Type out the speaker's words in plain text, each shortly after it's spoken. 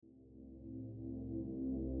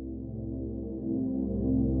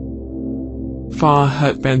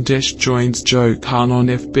Farhad Bandesh joins Joe Khan on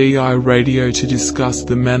FBI Radio to discuss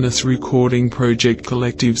the Manas Recording Project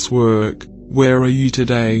Collective's work. Where are you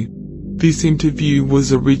today? This interview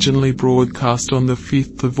was originally broadcast on the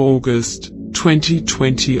 5th of August,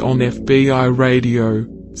 2020 on FBI Radio,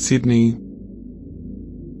 Sydney.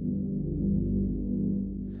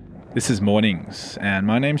 This is Mornings, and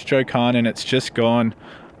my name's Joe Khan, and it's just gone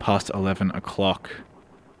past 11 o'clock.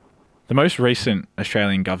 The most recent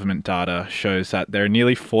Australian government data shows that there are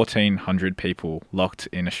nearly 1,400 people locked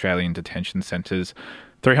in Australian detention centres.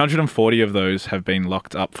 340 of those have been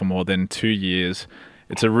locked up for more than 2 years.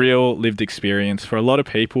 It's a real lived experience for a lot of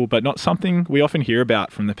people, but not something we often hear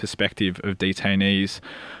about from the perspective of detainees.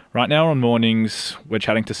 Right now on Mornings, we're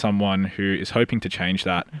chatting to someone who is hoping to change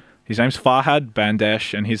that. His name's Farhad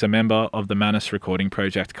Bandesh, and he's a member of the Manas Recording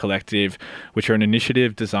Project Collective, which are an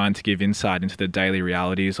initiative designed to give insight into the daily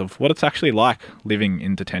realities of what it's actually like living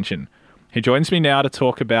in detention. He joins me now to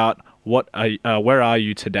talk about Where Are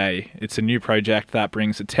You Today? It's a new project that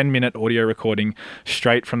brings a 10-minute audio recording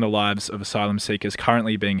straight from the lives of asylum seekers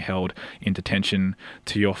currently being held in detention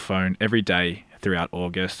to your phone every day throughout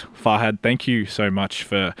August. Farhad, thank you so much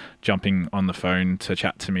for jumping on the phone to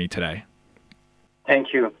chat to me today.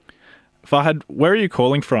 Thank you. Farhad, where are you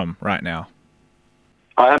calling from right now?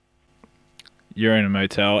 You're in a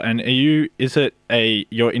motel, and you're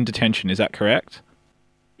in detention, is that correct?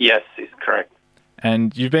 Yes, it's correct.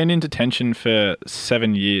 And you've been in detention for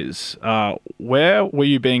 7 years. Where were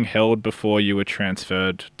you being held before you were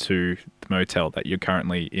transferred to the motel that you're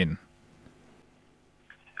currently in?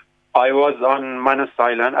 I was on Manus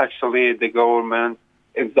Island. Actually, the government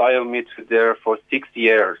exiled me to there for 6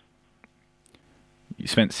 years. You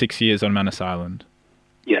spent 6 years on Manus Island?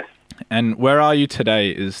 Yes. And Where Are You Today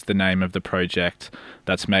is the name of the project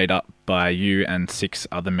that's made up by you and 6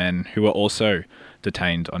 other men who are also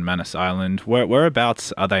detained on Manus Island.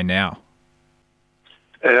 Whereabouts are they now?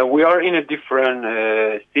 We are in a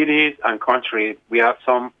different cities and countries. We have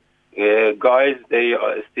some guys, they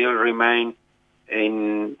still remain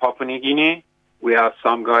in Papua New Guinea. We have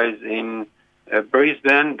some guys in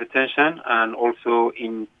Brisbane detention and also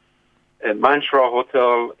in Mantra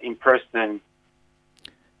Hotel in Preston.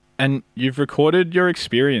 And you've recorded your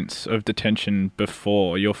experience of detention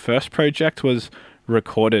before. Your first project was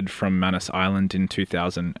recorded from Manus Island in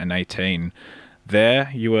 2018.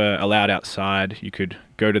 There, you were allowed outside, you could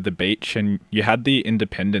go to the beach, and you had the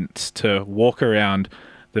independence to walk around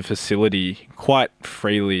the facility quite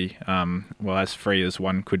freely, as free as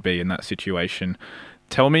one could be in that situation.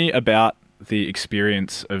 Tell me about the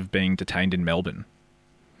experience of being detained in Melbourne.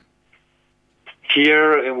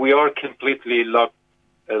 Here, we are completely locked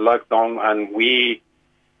down, and we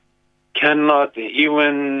cannot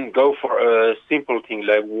even go for a simple thing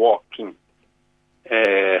like walking.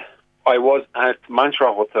 I was at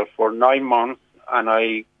Mantra Hotel for 9 months,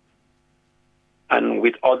 and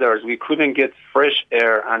with others, we couldn't get fresh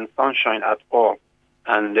air and sunshine at all.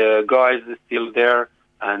 And the guys are still there,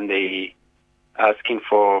 and they asking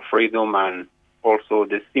for freedom and also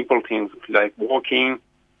the simple things like walking,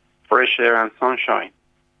 fresh air and sunshine.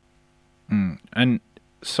 And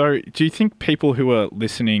so do you think people who are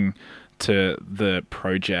listening to the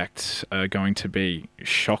project are going to be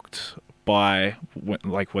shocked by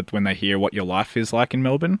when they hear what your life is like in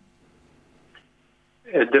Melbourne?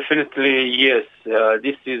 Definitely, yes.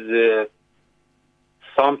 This is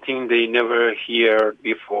something they never hear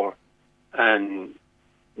before. And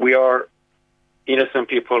we are innocent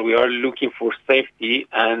people. We are looking for safety,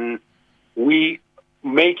 and we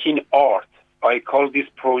making art. I call this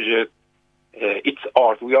project, it's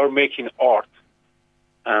art. We are making art.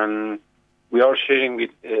 And we are sharing with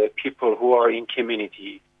people who are in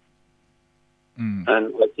community. And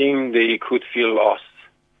I think they could feel us.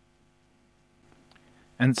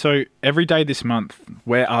 And so every day this month,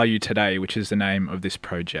 Where Are You Today, which is the name of this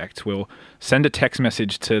project, will send a text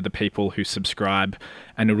message to the people who subscribe,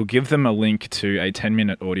 and it will give them a link to a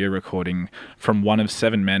 10-minute audio recording from one of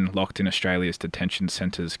 7 men locked in Australia's detention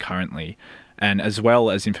centres currently, and as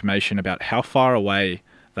well as information about how far away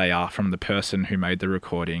they are from the person who made the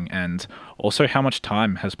recording, and also how much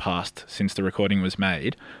time has passed since the recording was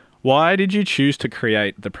made. Why did you choose to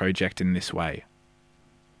create the project in this way?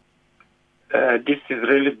 This is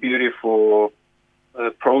really beautiful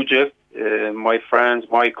project. My friends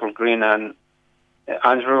Michael Green and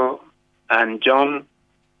Andrew and John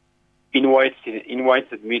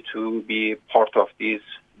invited me to be part of this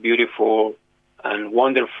beautiful and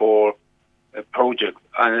wonderful project.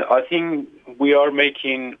 And I think we are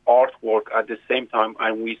making artwork at the same time,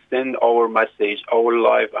 and we send our message, our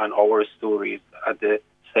life, and our stories at the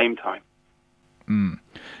same time.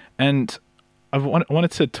 And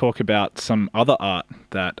wanted to talk about some other art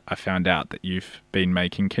that I found out that you've been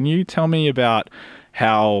making. Can you tell me about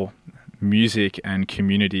how music and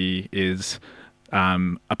community is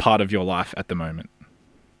a part of your life at the moment?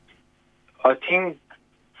 I think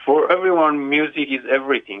for everyone, music is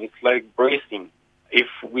everything. It's like breathing. If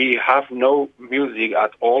we have no music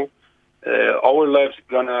at all, our lives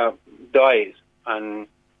gonna die. And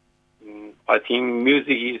I think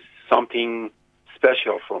music is something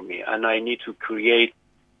special for me, and I need to create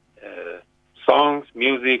songs,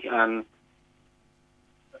 music, and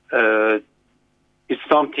it's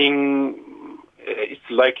something. It's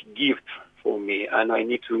like a gift for me, and I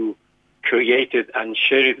need to create it and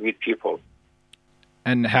share it with people.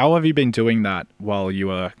 And how have you been doing that while you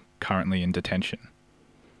are currently in detention?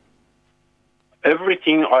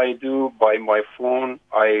 Everything I do by my phone.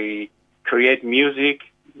 I create music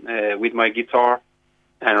with my guitar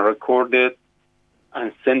and record it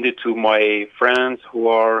and send it to my friends who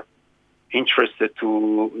are interested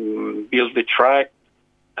to build the track.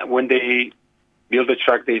 When they build the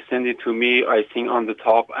track, they send it to me. I sing on the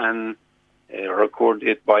top and record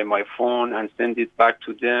it by my phone and send it back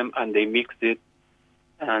to them, and they mix it.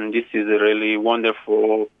 And this is a really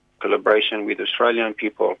wonderful collaboration with Australian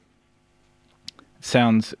people.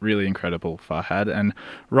 Sounds really incredible, Farhad. And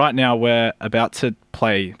right now we're about to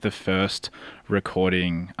play the first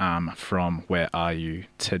recording from Where Are You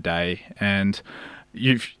Today? And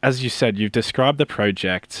as you said, you've described the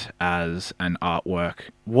project as an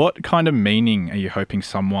artwork. What kind of meaning are you hoping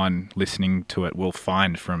someone listening to it will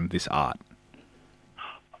find from this art?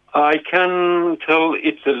 I can tell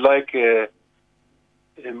it's like a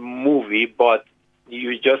movie, but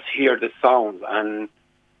you just hear the sound and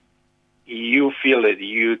you feel it,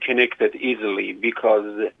 you connect it easily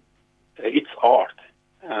because it's art.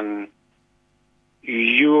 And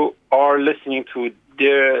you are listening to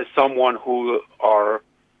someone who are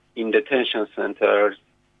in detention centers,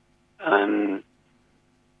 and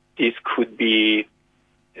this could be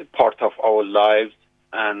a part of our lives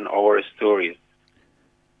and our stories.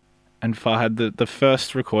 And Farhad, the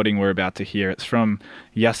first recording we're about to hear, it's from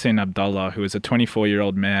Yassin Abdullah, who is a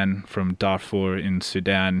 24-year-old man from Darfur in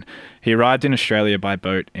Sudan. He arrived in Australia by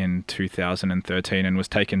boat in 2013 and was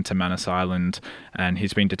taken to Manus Island, and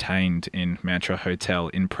he's been detained in Mantra Hotel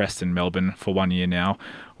in Preston, Melbourne for 1 year now.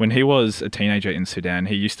 When he was a teenager in Sudan,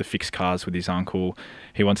 he used to fix cars with his uncle.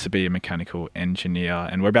 He wants to be a mechanical engineer.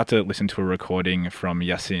 And we're about to listen to a recording from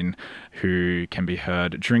Yassin, who can be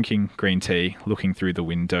heard drinking green tea, looking through the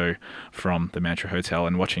window from the Mantra Hotel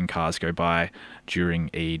and watching cars go by during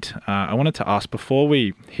Eid. I wanted to ask, before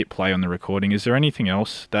we hit play on the recording, is there anything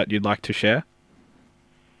else that you'd like to share?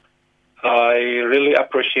 I really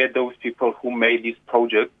appreciate those people who made this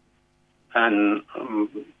project. And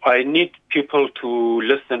I need people to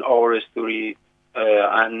listen our story,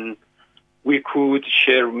 and we could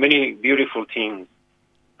share many beautiful things.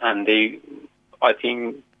 And I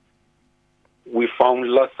think we found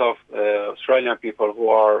lots of Australian people who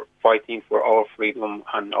are fighting for our freedom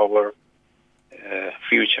and our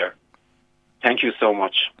future. Thank you so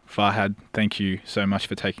much. Farhad, thank you so much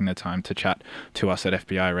for taking the time to chat to us at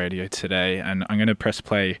FBI Radio today. And I'm going to press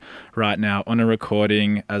play right now on a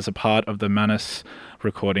recording as a part of the Manus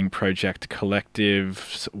Recording Project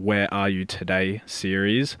Collective's Where Are You Today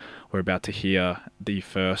series. We're about to hear the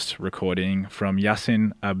first recording from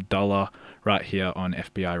Yassin Abdullah right here on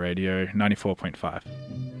FBI Radio 94.5.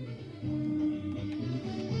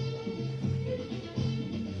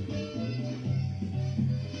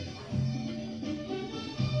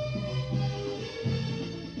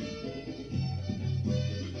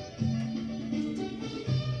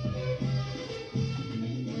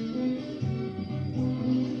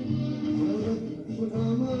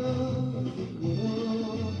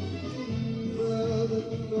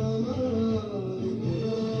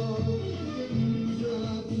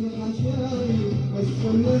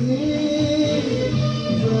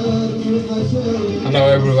 Hello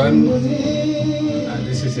everyone,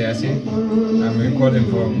 this is Yassin. I'm recording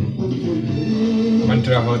from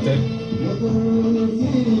Mantra Hotel.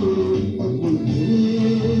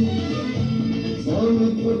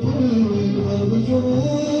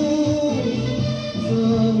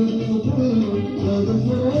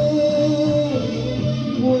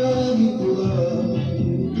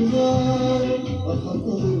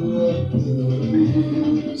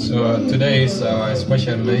 So today is our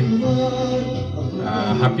special day.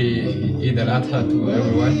 Happy Eid al-Adha to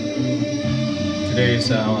everyone. Today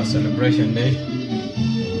is our celebration day.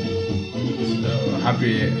 So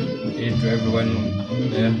happy Eid to everyone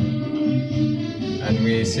there. And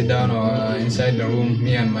we sit down inside the room,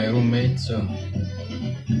 me and my roommate. So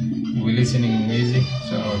we listening music,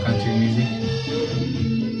 so our country music.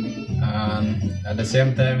 And at the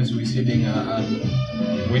same time, we sitting at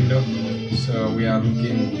window, so we are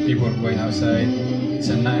looking people going outside. It's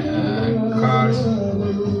a night, cars,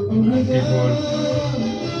 people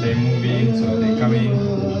they moving, so they coming.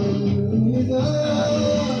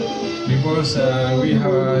 Because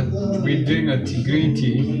we drink a green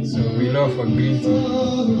tea, so we love a green tea.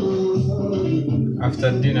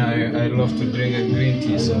 After dinner, I love to drink a green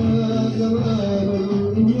tea. So, and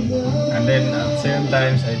then at the same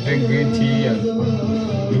time, I drink green tea and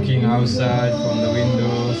looking outside from the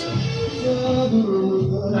windows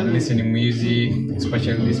and listening music,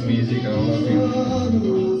 especially this music. I love it.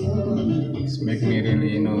 It's make me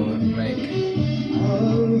really,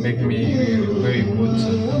 make me really very good. So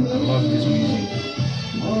I love this music.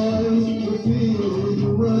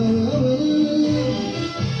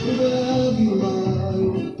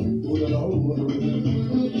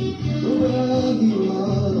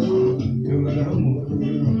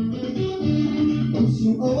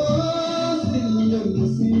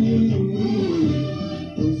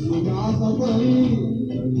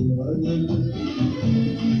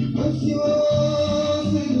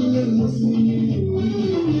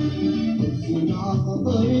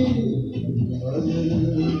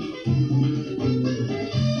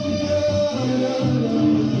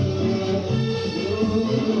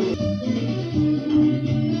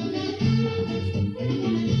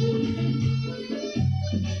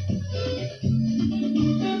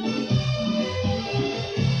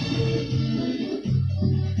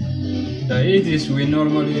 The 80s, we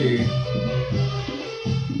normally,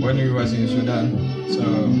 when we was in Sudan, so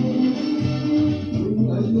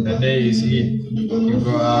the day is Eid, you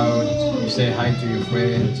go out, you say hi to your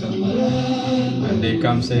friends, and they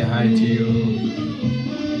come say hi to you,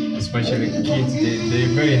 especially kids, they're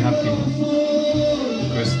very happy,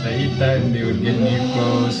 because the Eid time, they will get new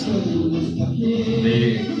clothes,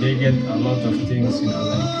 they get a lot of things,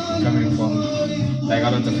 like coming from, like a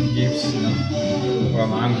lot of gifts,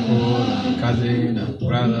 from uncle, and cousin, and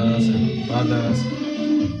brothers and fathers.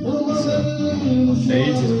 So the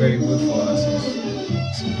Eid is very good for us.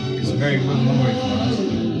 It's a very good memory for us.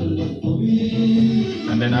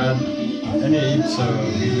 And then at any Eid, so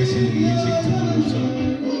we listen to music too. So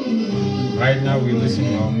right now we listen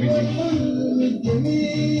to our music.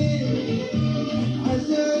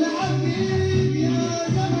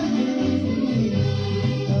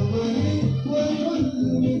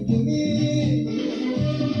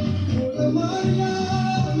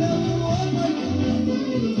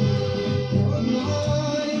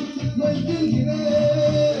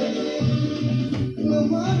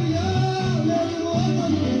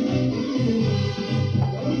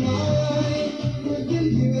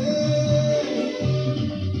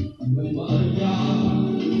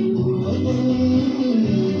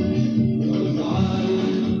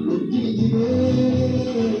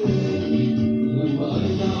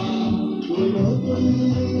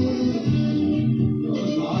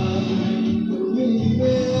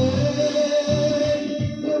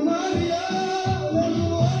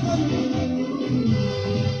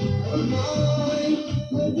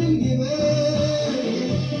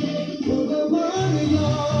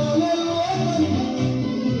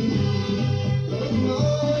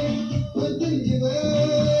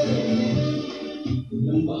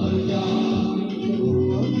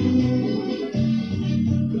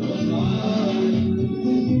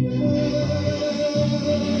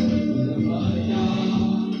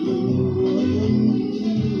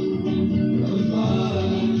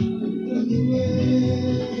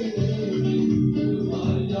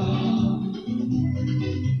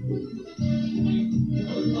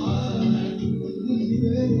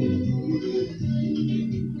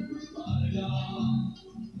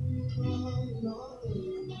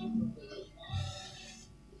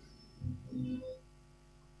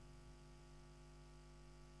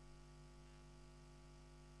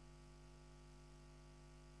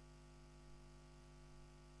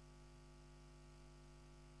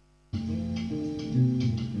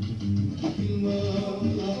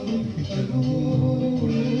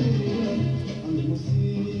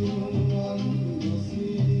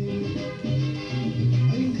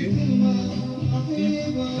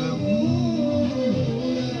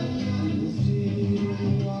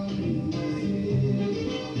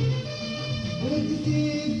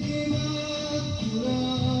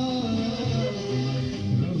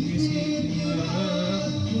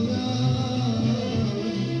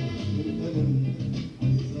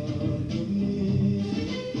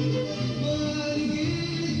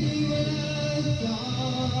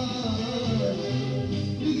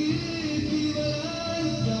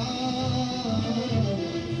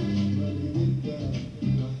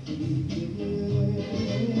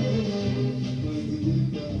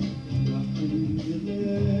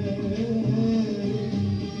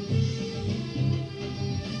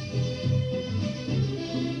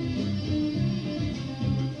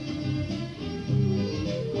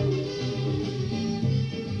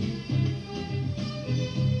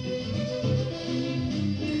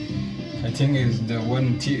 I think is the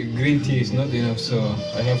green tea is not enough, so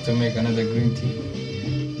I have to make another green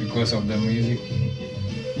tea because of the music.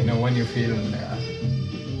 You know, when you feel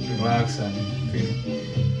relaxed and feel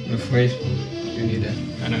refreshed, you need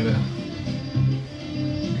another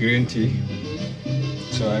green tea.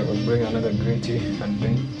 So I will bring another green tea and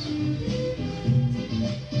drink.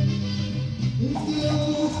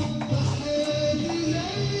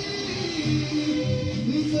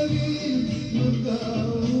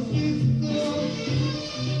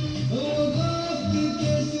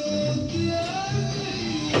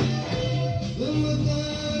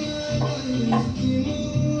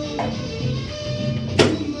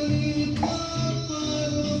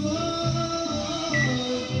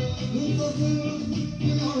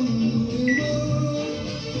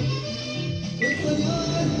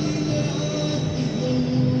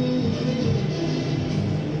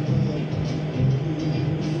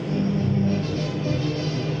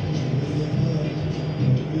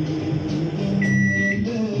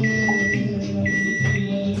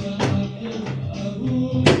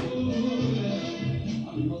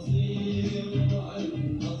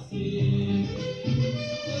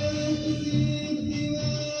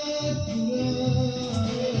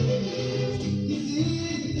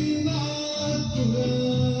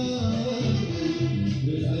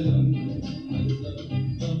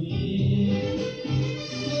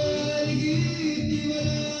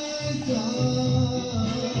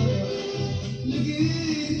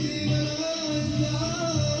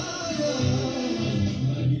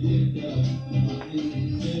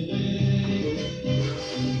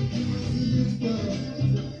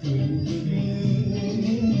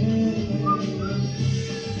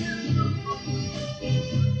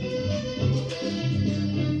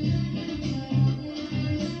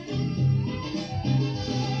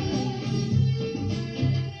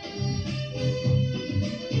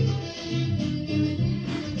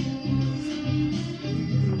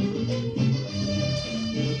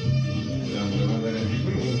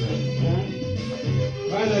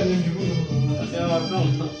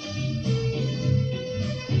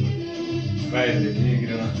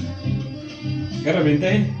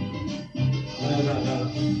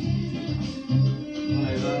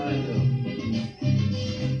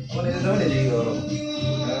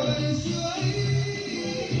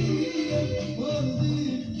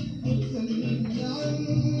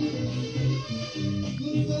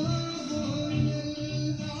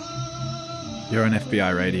 You're on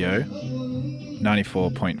FBI Radio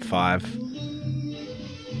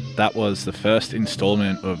 94.5. That was the first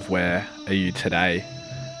installment of Where Are You Today?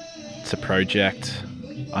 It's a project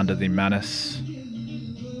under the Manus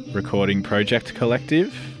Recording Project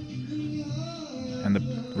Collective. And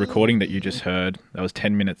the recording that you just heard, that was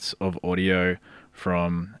 10 minutes of audio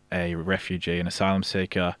from a refugee and asylum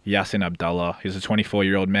seeker, Yassin Abdullah. He's a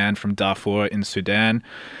 24-year-old man from Darfur in Sudan,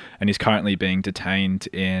 and he's currently being detained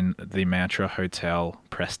in the Mantra Hotel,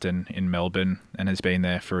 Preston in Melbourne, and has been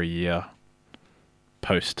there for a year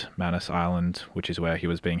post Manus Island, which is where he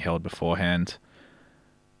was being held beforehand.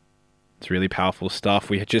 It's really powerful stuff.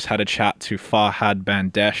 We had just had a chat to Farhad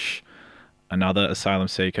Bandesh, another asylum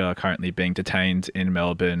seeker currently being detained in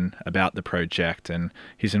Melbourne, about the project and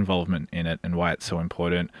his involvement in it and why it's so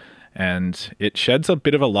important. And it sheds a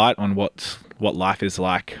bit of a light on what life is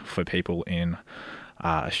like for people in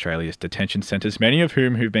Australia's detention centres, many of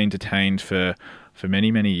whom who've been detained for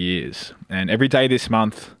many, many years. And every day this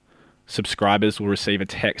month, subscribers will receive a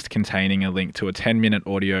text containing a link to a 10-minute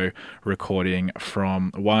audio recording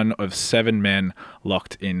from one of 7 men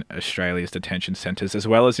locked in Australia's detention centres, as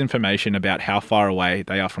well as information about how far away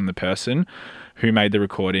they are from the person who made the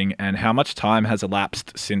recording and how much time has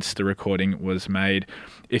elapsed since the recording was made.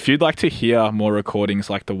 If you'd like to hear more recordings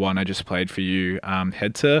like the one I just played for you,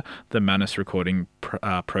 head to the Manus Recording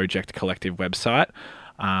Project Collective website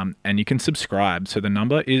and you can subscribe. So the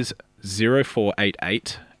number is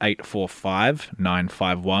 0488 845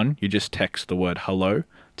 951. You just text the word hello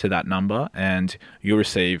to that number and you'll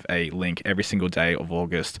receive a link every single day of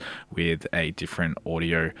August with a different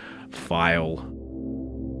audio file.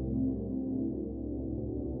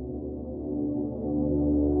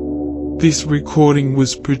 This recording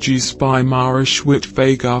was produced by Mara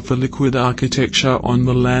Schwitt-Vega for Liquid Architecture on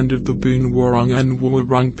the land of the Boon Wurrung and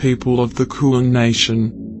Wurrung people of the Kulin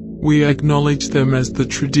Nation. We acknowledge them as the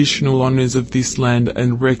traditional owners of this land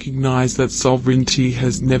and recognize that sovereignty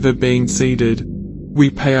has never been ceded.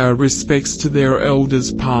 We pay our respects to their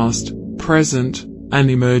elders past, present,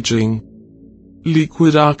 and emerging.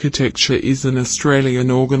 Liquid Architecture is an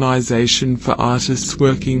Australian organisation for artists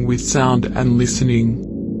working with sound and listening.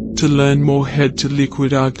 To learn more, head to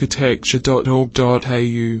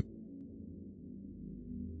liquidarchitecture.org.au.